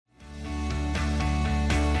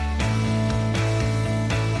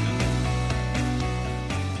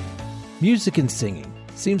Music and singing.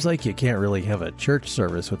 Seems like you can't really have a church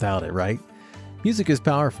service without it, right? Music is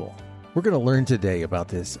powerful. We're going to learn today about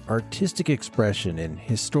this artistic expression in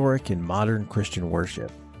historic and modern Christian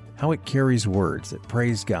worship, how it carries words that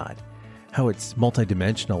praise God, how it's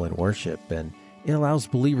multidimensional in worship, and it allows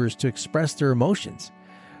believers to express their emotions.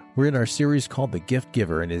 We're in our series called The Gift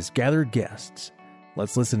Giver and his gathered guests.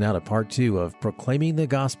 Let's listen now to part 2 of Proclaiming the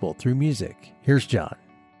Gospel Through Music. Here's John.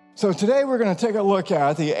 So today we're going to take a look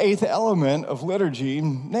at the 8th element of liturgy,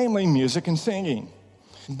 namely music and singing.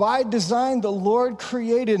 By design, the Lord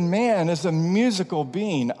created man as a musical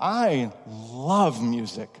being. I love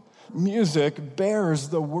music. Music bears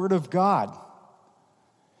the Word of God.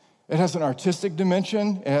 It has an artistic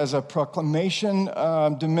dimension. It has a proclamation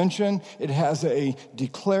dimension. It has a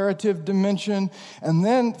declarative dimension. And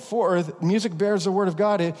then fourth, music bears the Word of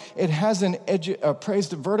God. It has a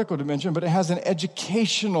praised vertical dimension, but it has an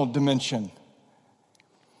educational dimension.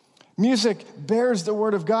 Music bears the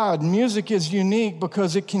Word of God. Music is unique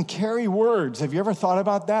because it can carry words. Have you ever thought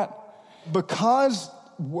about that? Because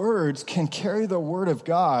words can carry the Word of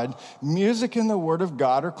God, music and the Word of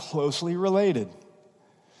God are closely related.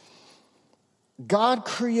 God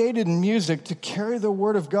created music to carry the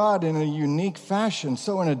Word of God in a unique fashion.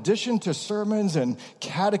 So in addition to sermons and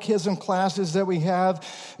catechism classes that we have,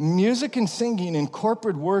 music and singing in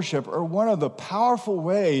corporate worship are one of the powerful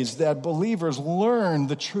ways that believers learn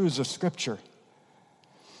the truths of Scripture.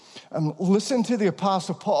 Listen to the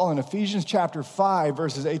Apostle Paul in Ephesians chapter 5,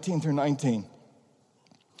 verses 18 through 19.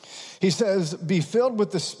 He says, "Be filled with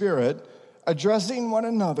the Spirit, addressing one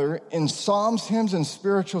another in psalms, hymns, and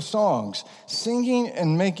spiritual songs, singing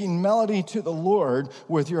and making melody to the Lord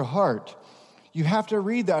with your heart." You have to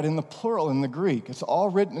read that in the plural in the Greek. It's all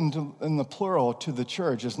written in the plural to the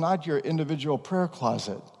church. It's not your individual prayer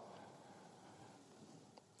closet.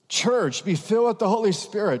 Church, be filled with the Holy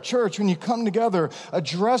Spirit. Church, when you come together,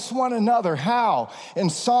 address one another. How? In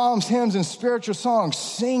psalms, hymns, and spiritual songs,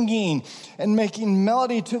 singing and making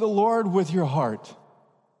melody to the Lord with your heart.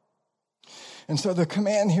 And so the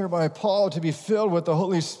command here by Paul to be filled with the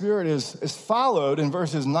Holy Spirit is followed in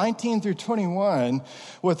verses 19 through 21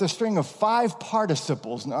 with a string of 5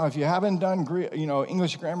 participles. Now, if you haven't done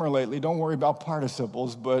English grammar lately, don't worry about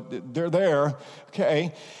participles, but they're there,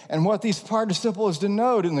 okay? And what these participles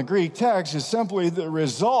denote in the Greek text is simply the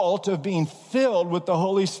result of being filled with the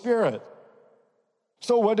Holy Spirit.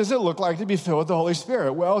 So what does it look like to be filled with the Holy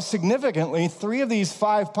Spirit? Well, significantly, 3 of these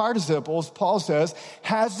 5 participles, Paul says,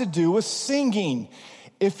 has to do with singing.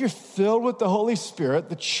 If you're filled with the Holy Spirit,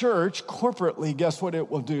 the church, corporately, guess what it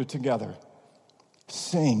will do together?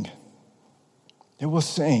 Sing. It will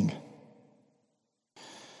sing.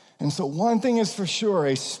 And so one thing is for sure,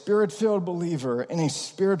 a Spirit-filled believer in a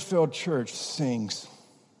Spirit-filled church sings.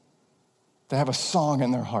 They have a song in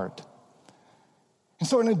their heart. And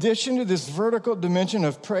so in addition to this vertical dimension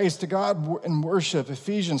of praise to God and worship,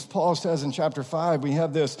 Paul says in chapter 5, we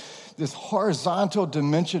have this horizontal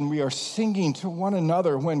dimension. We are singing to one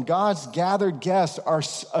another. When God's gathered guests are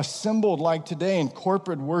assembled like today in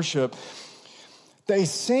corporate worship, they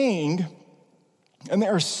sing and they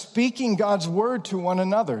are speaking God's word to one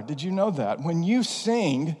another. Did you know that? When you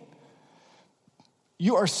sing,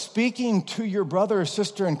 you are speaking to your brother or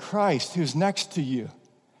sister in Christ who's next to you.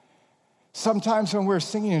 Sometimes when we're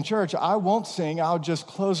singing in church, I won't sing. I'll just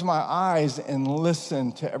close my eyes and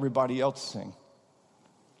listen to everybody else sing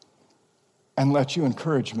and let you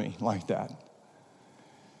encourage me like that.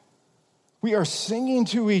 We are singing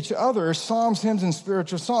to each other psalms, hymns, and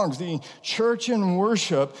spiritual songs. The church in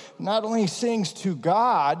worship not only sings to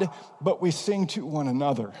God, but we sing to one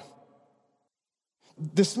another.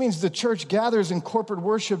 This means the church gathers in corporate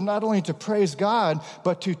worship not only to praise God,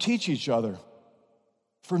 but to teach each other,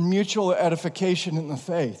 for mutual edification in the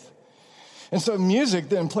faith. And so music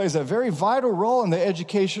then plays a very vital role in the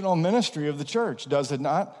educational ministry of the church, does it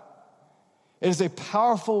not? It is a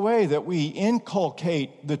powerful way that we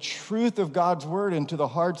inculcate the truth of God's word into the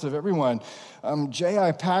hearts of everyone.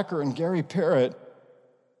 J.I. Packer and Gary Parrott,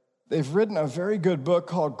 they've written a very good book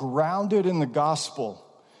called Grounded in the Gospel.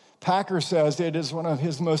 Packer says it is one of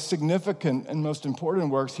his most significant and most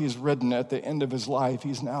important works he's written at the end of his life.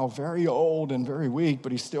 He's now very old and very weak,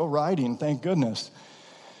 but he's still writing, thank goodness.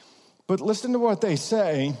 But listen to what they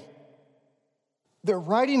say. They're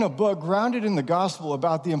writing a book grounded in the gospel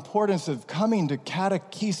about the importance of coming to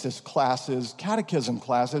catechism classes,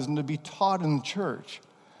 and to be taught in the church.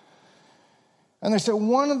 And they say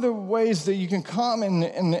one of the ways that you can come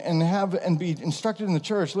and be instructed in the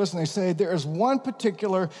church, listen, they say there is one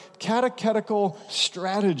particular catechetical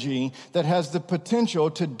strategy that has the potential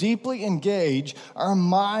to deeply engage our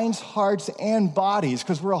minds, hearts, and bodies,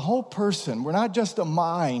 because we're a whole person. We're not just a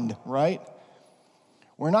mind, right?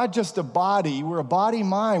 We're not just a body. We're a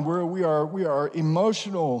body-mind. We are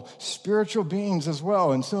emotional, spiritual beings as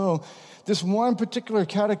well. And so this one particular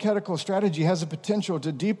catechetical strategy has the potential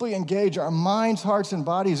to deeply engage our minds, hearts, and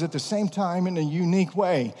bodies at the same time in a unique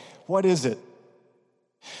way. What is it?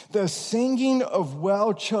 The singing of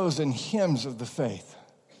well-chosen hymns of the faith.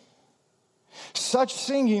 Such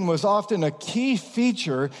singing was often a key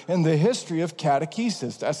feature in the history of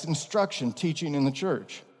catechesis. That's instruction, teaching in the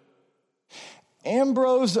church.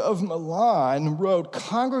 Ambrose of Milan wrote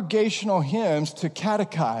congregational hymns to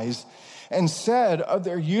catechize and said of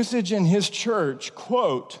their usage in his church,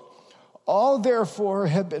 quote, "All therefore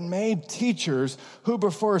have been made teachers who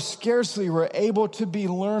before scarcely were able to be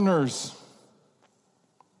learners."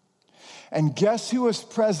 And guess who was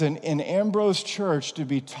present in Ambrose Church to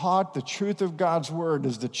be taught the truth of God's word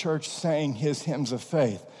as the church sang his hymns of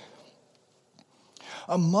faith?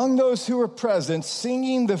 Among those who were present,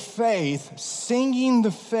 singing the faith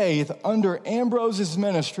under Ambrose's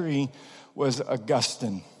ministry was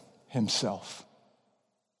Augustine himself.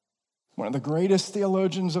 One of the greatest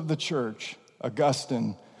theologians of the church,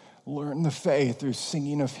 Augustine, learned the faith through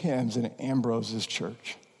singing of hymns in Ambrose's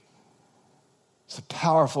church. It's a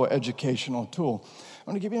powerful educational tool. I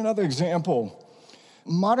want to give you another example.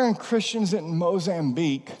 Modern Christians in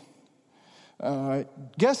Mozambique,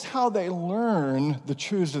 guess how they learn the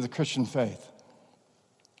truths of the Christian faith?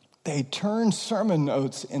 They turn sermon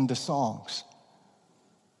notes into songs.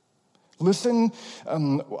 Listen,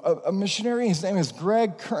 a missionary, his name is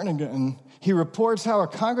Greg Kernaghan. He reports how a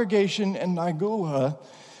congregation in Naigula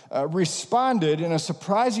responded in a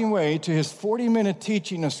surprising way to his 40-minute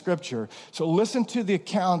teaching of Scripture. So listen to the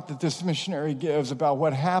account that this missionary gives about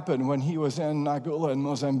what happened when he was in Naigula in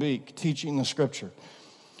Mozambique teaching the Scripture.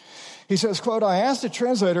 He says, quote, "I asked the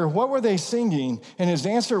translator, what were they singing? And his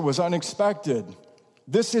answer was unexpected.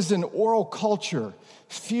 This is an oral culture.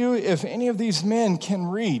 Few, if any of these men can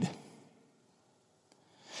read.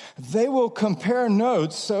 They will compare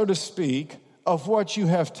notes, so to speak, of what you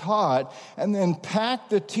have taught, and then pack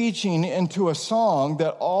the teaching into a song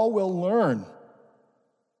that all will learn.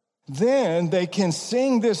 Then they can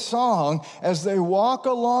sing this song as they walk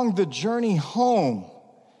along the journey home,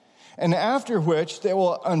 and after which they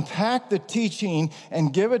will unpack the teaching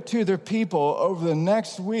and give it to their people over the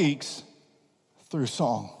next weeks through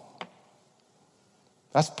song."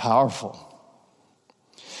 That's powerful.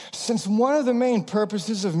 Since one of the main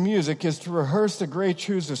purposes of music is to rehearse the great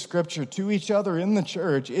truths of Scripture to each other in the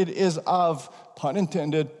church, it is of, pun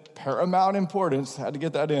intended, paramount importance, had to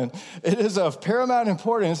get that in, it is of paramount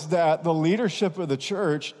importance that the leadership of the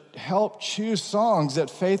church help choose songs that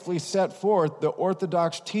faithfully set forth the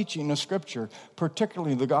orthodox teaching of Scripture,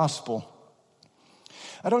 particularly the gospel.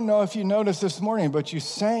 I don't know if you noticed this morning, but you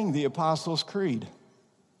sang the Apostles' Creed.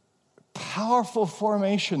 Powerful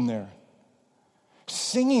formation there.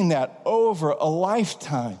 Singing that over a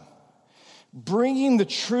lifetime, bringing the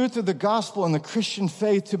truth of the gospel and the Christian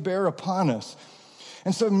faith to bear upon us.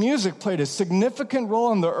 And so music played a significant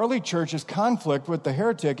role in the early church's conflict with the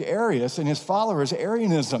heretic Arius and his followers,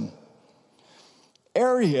 Arianism.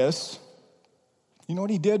 Arius, you know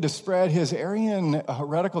what he did to spread his Arian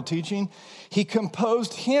heretical teaching? He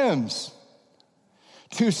composed hymns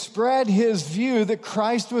to spread his view that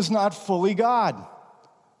Christ was not fully God.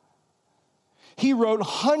 He wrote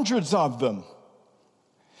hundreds of them.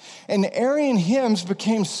 And Arian hymns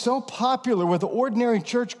became so popular with ordinary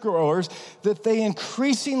churchgoers that they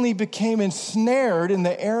increasingly became ensnared in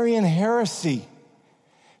the Arian heresy,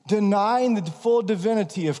 denying the full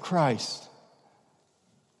divinity of Christ.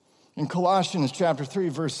 In Colossians chapter 3,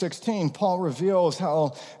 verse 16, Paul reveals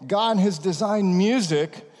how God has designed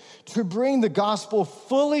music to bring the gospel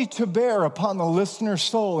fully to bear upon the listener's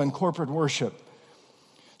soul in corporate worship.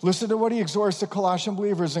 Listen to what he exhorts the Colossian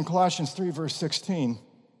believers in Colossians 3, verse 16.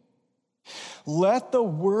 "Let the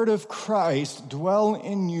word of Christ dwell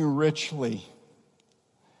in you richly,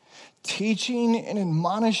 teaching and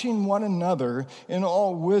admonishing one another in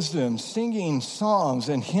all wisdom, singing psalms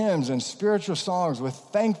and hymns and spiritual songs with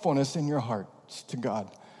thankfulness in your hearts to God."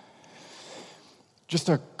 Just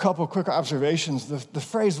a couple quick observations. The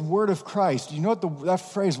phrase word of Christ, do you know what that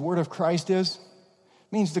phrase word of Christ is?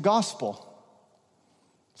 It means the gospel.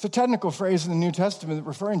 It's a technical phrase in the New Testament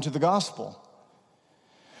referring to the gospel.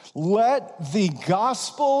 Let the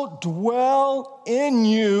gospel dwell in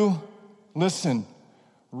you, listen,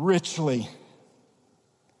 richly.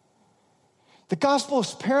 The gospel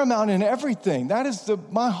is paramount in everything. That is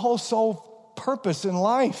my whole sole purpose in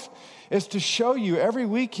life, is to show you every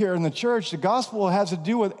week here in the church the gospel has to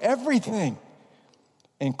do with everything,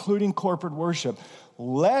 including corporate worship.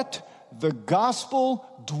 Let the gospel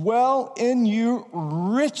dwell in you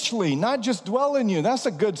richly, not just dwell in you. That's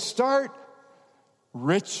a good start.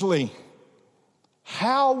 Richly.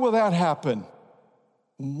 How will that happen?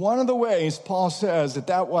 One of the ways Paul says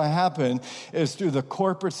that will happen is through the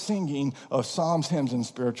corporate singing of psalms, hymns, and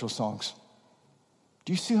spiritual songs.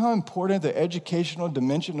 Do you see how important the educational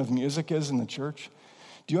dimension of music is in the church?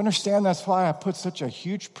 Do you understand that's why I put such a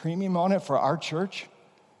huge premium on it for our church?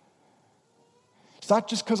 It's not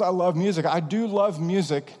just because I love music. I do love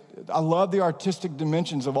music. I love the artistic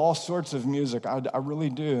dimensions of all sorts of music. I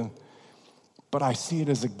really do. But I see it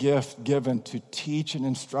as a gift given to teach and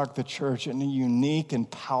instruct the church in a unique and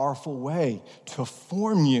powerful way to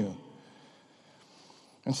form you.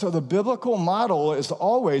 And so the biblical model is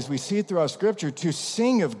always, we see it throughout Scripture, to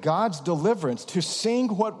sing of God's deliverance, to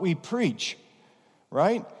sing what we preach,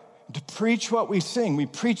 right? To preach what we sing. We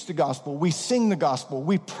preach the gospel, we sing the gospel,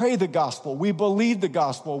 we pray the gospel, we believe the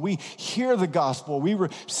gospel, we hear the gospel, we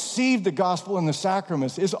receive the gospel in the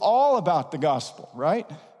sacraments. It's all about the gospel, right?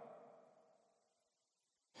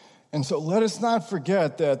 And so let us not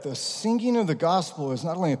forget that the singing of the gospel is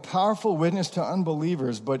not only a powerful witness to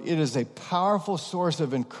unbelievers, but it is a powerful source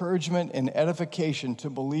of encouragement and edification to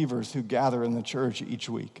believers who gather in the church each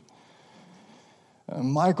week.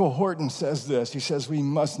 Michael Horton says this. He says, we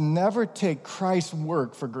must never take Christ's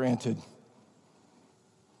work for granted.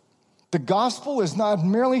 The gospel is not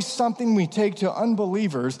merely something we take to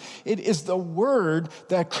unbelievers. It is the word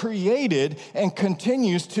that created and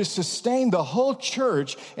continues to sustain the whole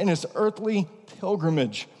church in its earthly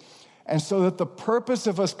pilgrimage. And so that the purpose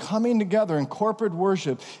of us coming together in corporate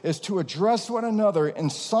worship is to address one another in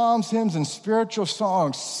psalms, hymns, and spiritual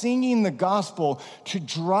songs, singing the gospel to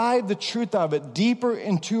drive the truth of it deeper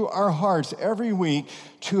into our hearts every week,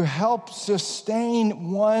 to help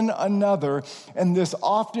sustain one another in this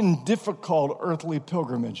often difficult earthly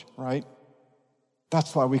pilgrimage, right?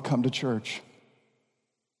 That's why we come to church.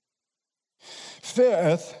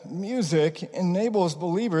 Fifth, music enables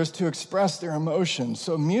believers to express their emotions.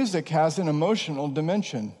 So music has an emotional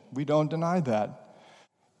dimension. We don't deny that.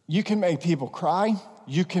 You can make people cry.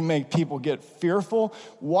 You can make people get fearful.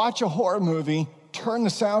 Watch a horror movie, turn the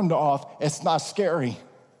sound off. It's not scary,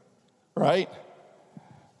 right?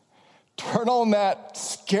 Turn on that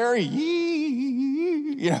scary,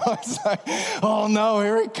 it's like, oh no,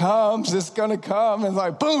 here it comes. It's going to come. It's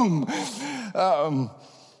like, boom.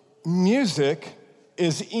 Music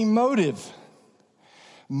is emotive.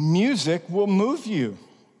 Music will move you.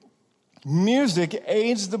 Music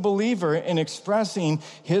aids the believer in expressing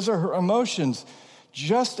his or her emotions.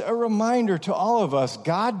 Just a reminder to all of us,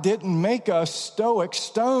 God didn't make us stoic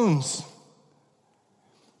stones.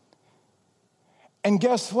 And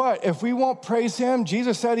guess what? If we won't praise him,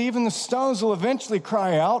 Jesus said even the stones will eventually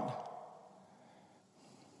cry out.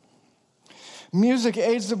 Music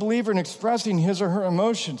aids the believer in expressing his or her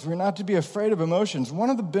emotions. We're not to be afraid of emotions. One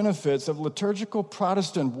of the benefits of liturgical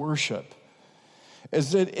Protestant worship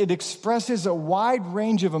is that it expresses a wide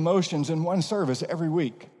range of emotions in one service every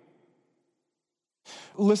week.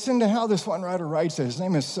 Listen to how this one writer writes it. His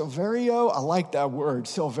name is Silverio. I like that word,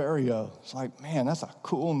 Silverio. It's like, man, that's a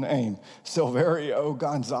cool name, Silverio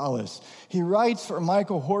Gonzalez. He writes for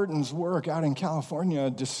Michael Horton's work out in California,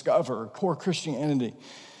 Discover, Core Christianity.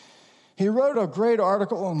 He wrote a great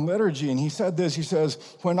article on liturgy, and he said this. He says,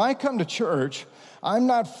 when I come to church, I'm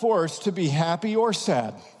not forced to be happy or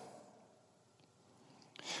sad.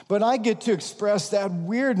 But I get to express that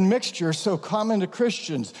weird mixture so common to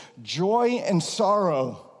Christians, joy and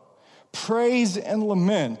sorrow, praise and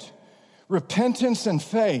lament, repentance and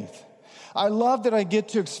faith. I love that I get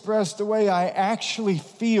to express the way I actually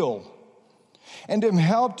feel and am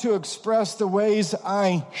helped to express the ways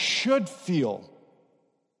I should feel.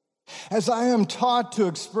 As I am taught to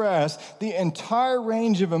express the entire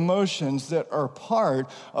range of emotions that are part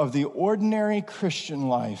of the ordinary Christian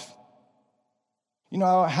life. You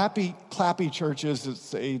know, happy, clappy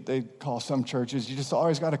churches, they call some churches, you just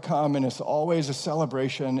always got to come, and it's always a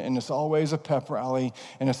celebration, and it's always a pep rally,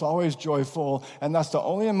 and it's always joyful, and that's the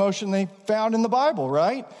only emotion they found in the Bible,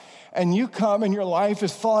 right? And you come, and your life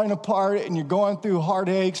is falling apart, and you're going through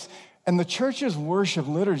heartaches, and the church's worship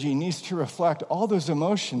liturgy needs to reflect all those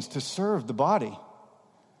emotions to serve the body.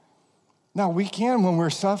 Now, we can, when we're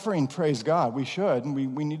suffering, praise God. We should, and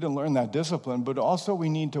we need to learn that discipline, but also we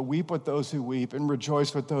need to weep with those who weep and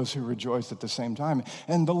rejoice with those who rejoice at the same time.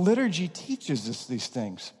 And the liturgy teaches us these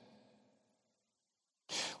things.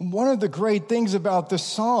 One of the great things about the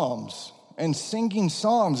Psalms and singing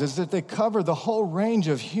psalms is that they cover the whole range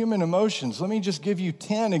of human emotions. Let me just give you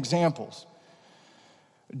 10 examples.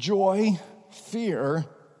 Joy, fear,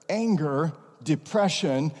 anger,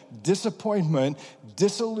 depression, disappointment,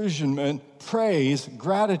 disillusionment, praise,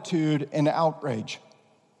 gratitude, and outrage.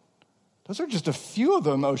 Those are just a few of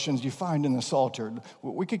the emotions you find in the Psalter.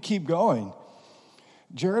 We could keep going.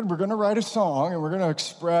 Jared, we're going to write a song and we're going to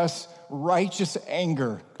express righteous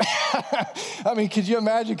anger. I mean, could you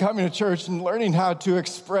imagine coming to church and learning how to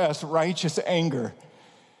express righteous anger?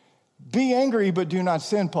 Be angry, but do not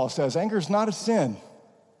sin, Paul says. Anger is not a sin.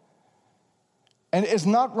 And it's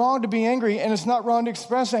not wrong to be angry, and it's not wrong to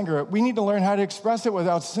express anger. We need to learn how to express it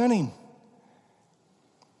without sinning.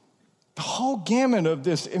 The whole gamut of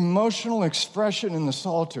this emotional expression in the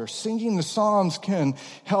Psalter, singing the Psalms can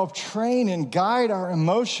help train and guide our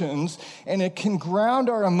emotions, and it can ground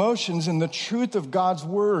our emotions in the truth of God's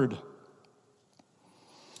word.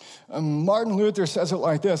 Martin Luther says it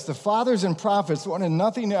like this: the fathers and prophets wanted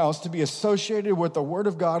nothing else to be associated with the word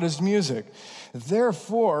of God as music.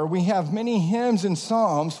 Therefore, we have many hymns and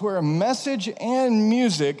psalms where a message and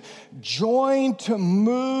music join to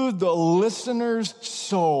move the listener's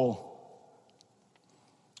soul.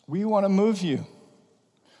 We want to move you.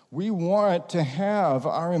 We want to have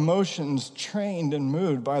our emotions trained and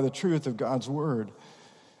moved by the truth of God's word.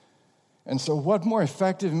 And so what more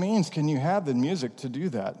effective means can you have than music to do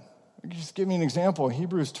that? Just give me an example.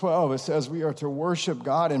 Hebrews 12, it says we are to worship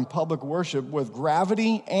God in public worship with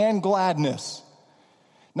gravity and gladness.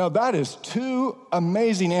 Now that is two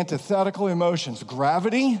amazing antithetical emotions,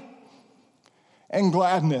 gravity and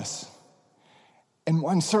gladness in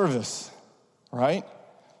one service, right?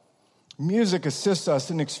 Music assists us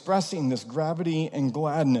in expressing this gravity and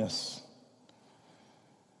gladness.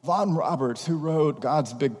 Vaughan Roberts, who wrote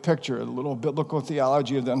God's Big Picture, a little biblical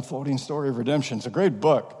theology of the unfolding story of redemption, it's a great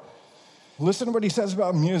book. Listen to what he says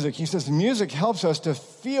about music. He says, music helps us to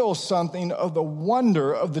feel something of the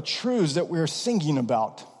wonder of the truths that we're singing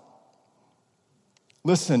about.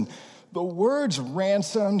 Listen, the words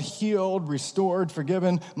ransomed, healed, restored,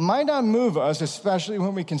 forgiven might not move us, especially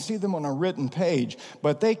when we can see them on a written page,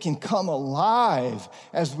 but they can come alive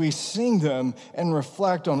as we sing them and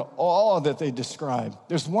reflect on all that they describe.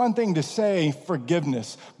 There's one thing to say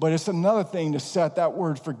forgiveness, but it's another thing to set that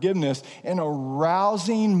word forgiveness in a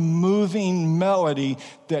rousing, moving melody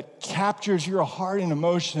that captures your heart and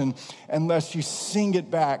emotion and lets you sing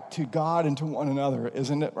it back to God and to one another.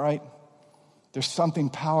 Isn't it right? There's something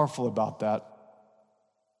powerful about that.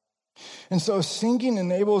 And so singing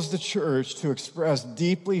enables the church to express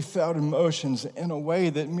deeply felt emotions in a way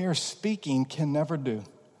that mere speaking can never do.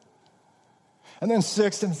 And then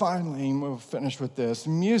sixth and finally, and we'll finish with this,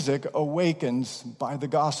 music awakens by the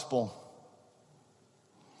gospel.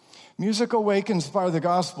 Music awakens by the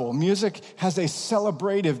gospel. Music has a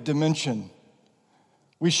celebrative dimension.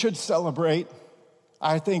 We should celebrate.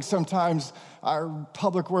 I think sometimes our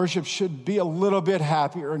public worship should be a little bit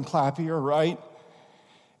happier and clappier, right?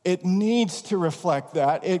 It needs to reflect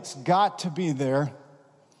that. It's got to be there.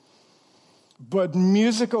 But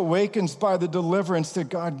music awakens by the deliverance that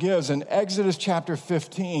God gives. In Exodus chapter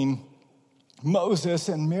 15, Moses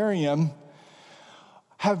and Miriam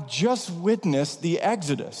have just witnessed the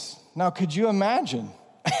Exodus. Now, could you imagine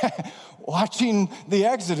watching the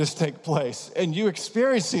Exodus take place and you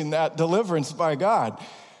experiencing that deliverance by God?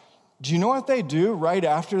 Do you know what they do right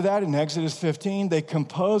after that in Exodus 15? They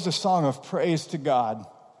compose a song of praise to God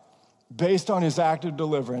based on his act of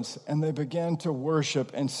deliverance, and they begin to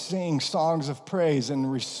worship and sing songs of praise in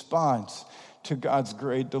response to God's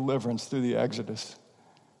great deliverance through the Exodus.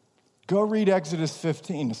 Go read Exodus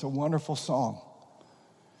 15. It's a wonderful song.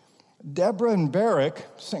 Deborah and Barak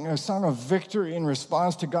sing a song of victory in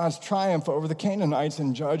response to God's triumph over the Canaanites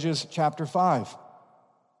in Judges chapter 5.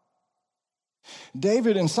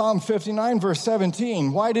 David in Psalm 59, verse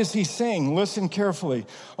 17, why does he sing? Listen carefully.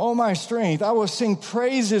 Oh, my strength, I will sing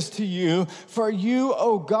praises to you, for you,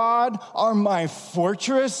 O God, are my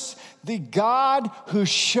fortress, the God who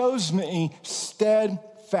shows me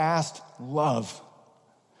steadfast love.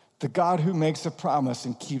 The God who makes a promise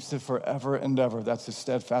and keeps it forever and ever. That's his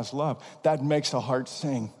steadfast love. That makes a heart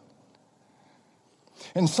sing.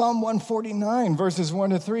 In Psalm 149, verses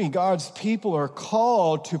 1 to 3, God's people are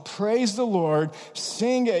called to praise the Lord,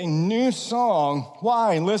 sing a new song.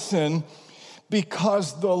 Why? Listen,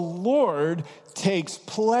 because the Lord takes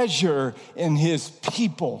pleasure in his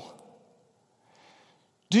people.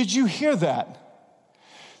 Did you hear that?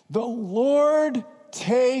 The Lord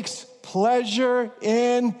takes pleasure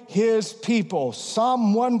in his people.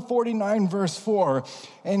 Psalm 149, verse 4.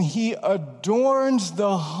 And he adorns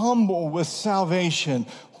the humble with salvation.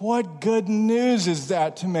 What good news is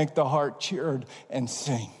that to make the heart cheered and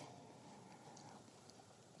sing?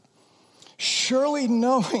 Surely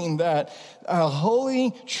knowing that a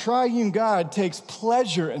holy triune God takes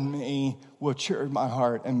pleasure in me will cheer my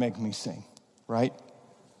heart and make me sing, right?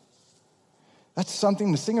 That's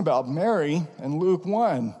something to sing about. Mary in Luke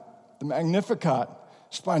 1, the Magnificat,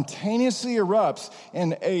 spontaneously erupts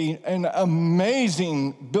in an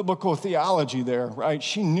amazing biblical theology there, right?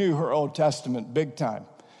 She knew her Old Testament big time.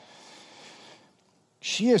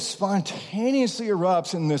 She spontaneously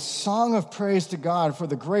erupts in this song of praise to God for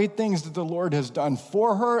the great things that the Lord has done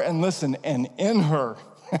for her and listen, and in her,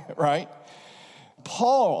 right?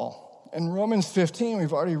 Paul, in Romans 15,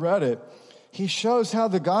 we've already read it, he shows how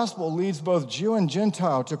the gospel leads both Jew and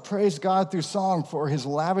Gentile to praise God through song for his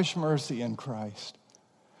lavish mercy in Christ.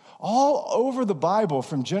 All over the Bible,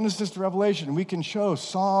 from Genesis to Revelation, we can show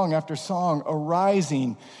song after song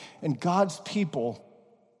arising in God's people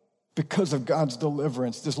because of God's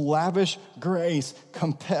deliverance. This lavish grace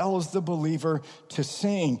compels the believer to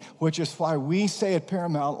sing, which is why we say at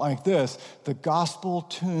Paramount like this: the gospel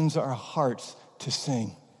tunes our hearts to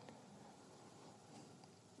sing.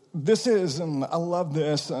 This is, and I love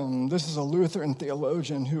this, this is a Lutheran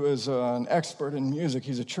theologian who is an expert in music.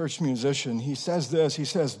 He's a church musician. He says this, he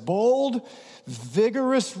says, bold,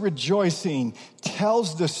 vigorous rejoicing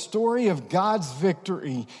tells the story of God's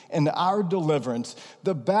victory and our deliverance.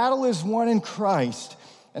 The battle is won in Christ,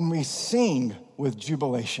 and we sing with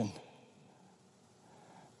jubilation.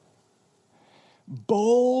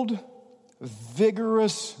 Bold,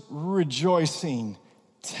 vigorous rejoicing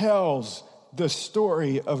tells the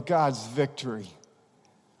story of God's victory.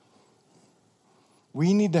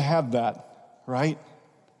 We need to have that, right?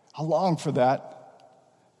 I long for that.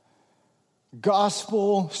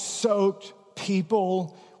 Gospel-soaked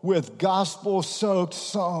people with gospel-soaked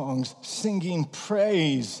songs singing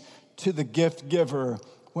praise to the gift giver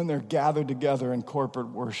when they're gathered together in corporate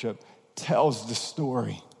worship tells the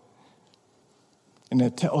story. And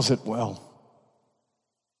it tells it well.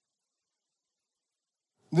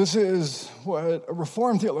 This is what a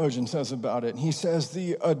Reformed theologian says about it. He says,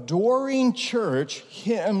 the adoring church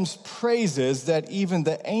hymns praises that even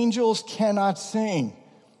the angels cannot sing.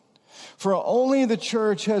 For only the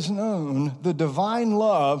church has known the divine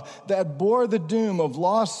love that bore the doom of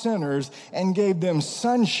lost sinners and gave them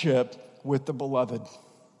sonship with the beloved. Isn't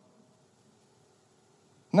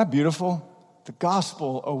that beautiful? The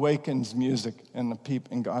gospel awakens music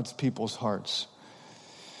in God's people's hearts.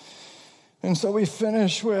 And so we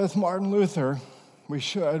finish with Martin Luther. We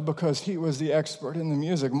should, because he was the expert in the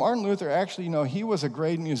music. Martin Luther, actually, he was a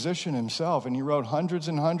great musician himself, and he wrote hundreds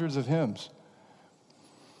and hundreds of hymns.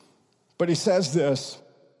 But he says this: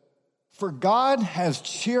 for God has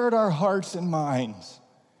cheered our hearts and minds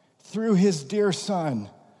through his dear Son,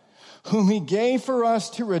 whom he gave for us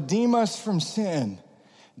to redeem us from sin,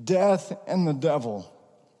 death, and the devil.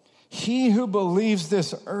 He who believes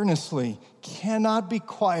this earnestly cannot be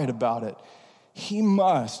quiet about it. He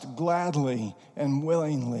must gladly and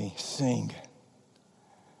willingly sing. Isn't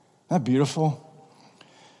that beautiful?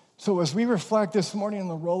 So as we reflect this morning on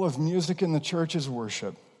the role of music in the church's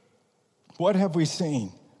worship, what have we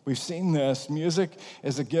seen? We've seen this. Music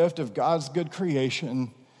is a gift of God's good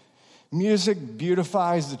creation. Music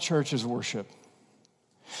beautifies the church's worship.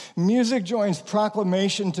 Music joins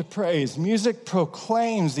proclamation to praise. Music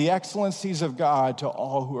proclaims the excellencies of God to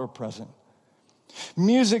all who are present.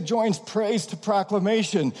 Music joins praise to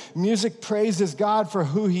proclamation. Music praises God for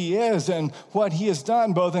who he is and what he has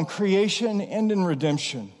done, both in creation and in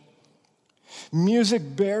redemption. Music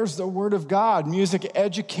bears the word of God. Music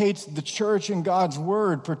educates the church in God's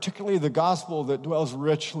word, particularly the gospel that dwells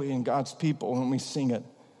richly in God's people when we sing it.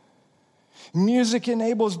 Music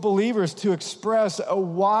enables believers to express a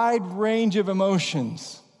wide range of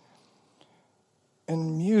emotions.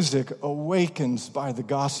 And music awakens by the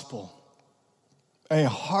gospel. A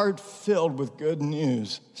heart filled with good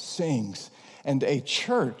news sings, and a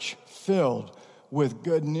church filled with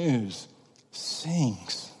good news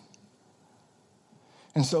sings.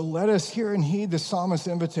 And so let us hear and heed the psalmist's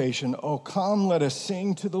invitation. Oh, come, let us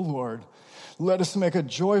sing to the Lord. Let us make a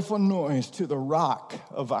joyful noise to the rock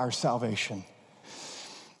of our salvation.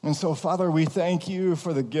 And so, Father, we thank you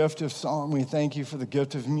for the gift of song. We thank you for the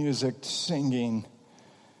gift of music, singing.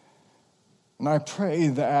 And I pray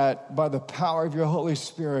that by the power of your Holy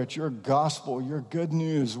Spirit, your gospel, your good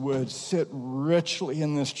news would sit richly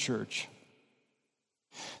in this church.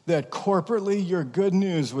 That corporately your good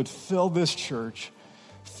news would fill this church,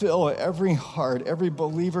 fill every heart, every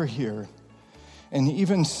believer here. And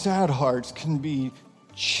even sad hearts can be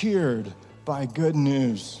cheered by good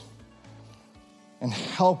news. And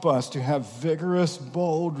help us to have vigorous,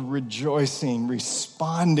 bold rejoicing,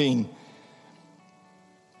 responding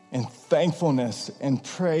in thankfulness and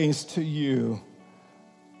praise to you.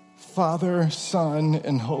 Father, Son,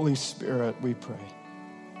 and Holy Spirit, we pray.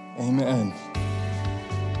 Amen.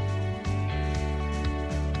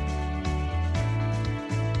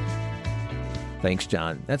 Thanks,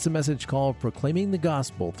 John. That's a message called Proclaiming the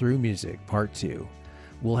Gospel Through Music, Part 2.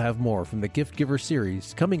 We'll have more from the Gift Giver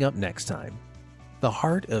series coming up next time. The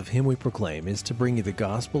heart of Him We Proclaim is to bring you the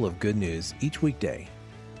gospel of good news each weekday.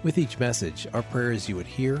 With each message, our prayer is you would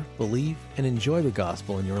hear, believe, and enjoy the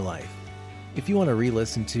gospel in your life. If you want to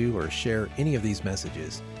re-listen to or share any of these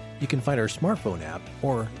messages, you can find our smartphone app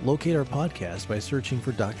or locate our podcast by searching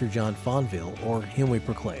for Dr. John Fonville or Him We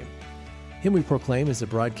Proclaim. Him We Proclaim is a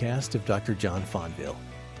broadcast of Dr. John Fonville.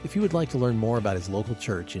 If you would like to learn more about his local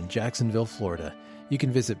church in Jacksonville, Florida, you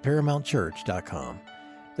can visit ParamountChurch.com.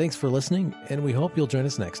 Thanks for listening, and we hope you'll join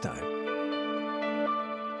us next time.